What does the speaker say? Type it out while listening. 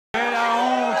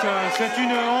c'est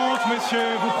une honte,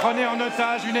 monsieur. Vous prenez en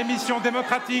otage une émission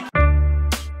démocratique.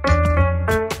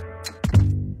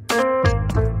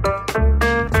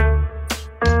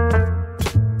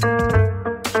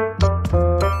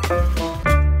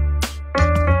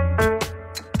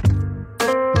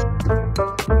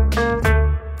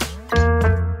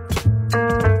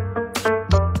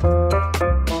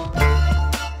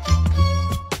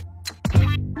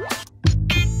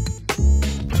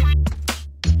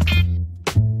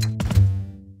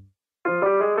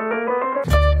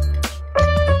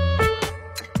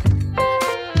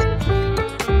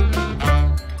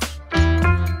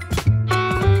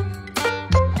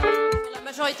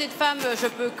 De femmes, je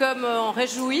peux comme en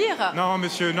réjouir. Non,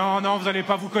 monsieur, non, non, vous n'allez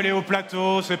pas vous coller au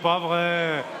plateau, c'est pas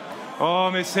vrai. Oh,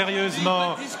 mais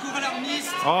sérieusement. Discours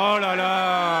alarmiste. Oh là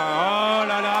là,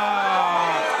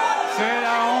 c'est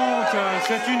la honte,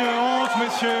 c'est une honte,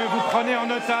 monsieur. Vous prenez en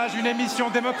otage une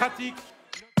émission démocratique.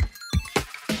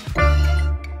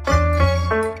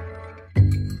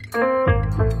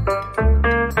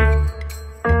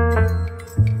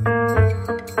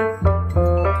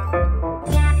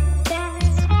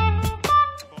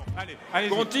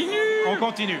 Allez-y. Continue. On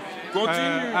continue.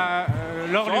 Continue.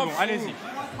 Laure Lubon, allez-y.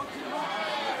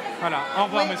 Voilà. Au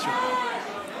revoir, monsieur.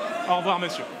 Au revoir,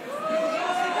 monsieur.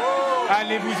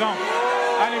 Allez-vous-en.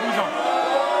 Allez-vous-en.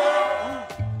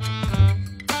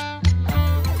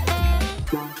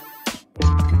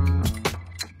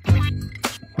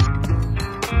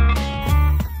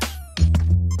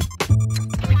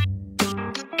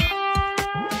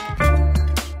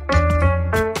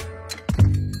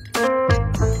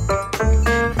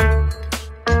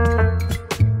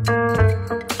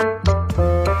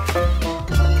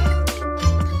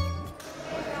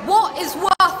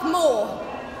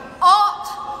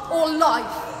 Or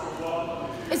life?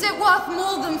 Is it worth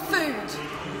more than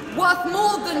food? Worth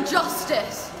more than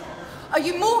justice? Are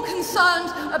you more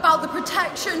concerned about the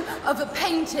protection of a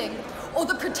painting or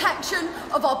the protection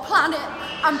of our planet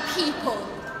and people?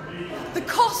 The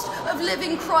cost of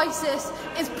living crisis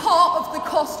is part of the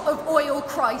cost of oil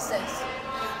crisis.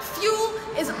 Fuel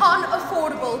is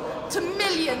unaffordable to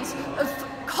millions of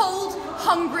cold,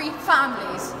 hungry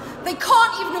families. They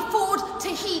can't even afford to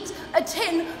heat a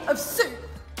tin of soup.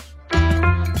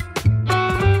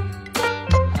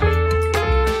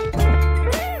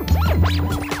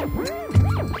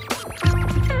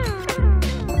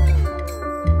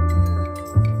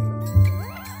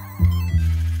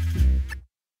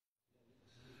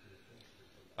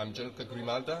 I'm Gianluca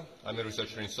Grimalda. I'm a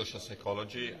researcher in social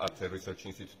psychology at a research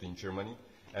institute in Germany,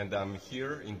 and I'm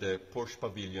here in the Porsche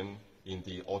pavilion in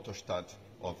the Autostadt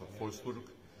of Wolfsburg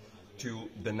to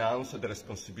denounce the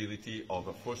responsibility of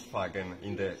Volkswagen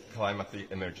in the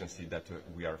climate emergency that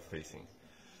we are facing.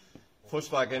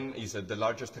 Volkswagen is the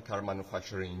largest car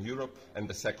manufacturer in Europe and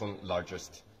the second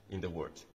largest in the world.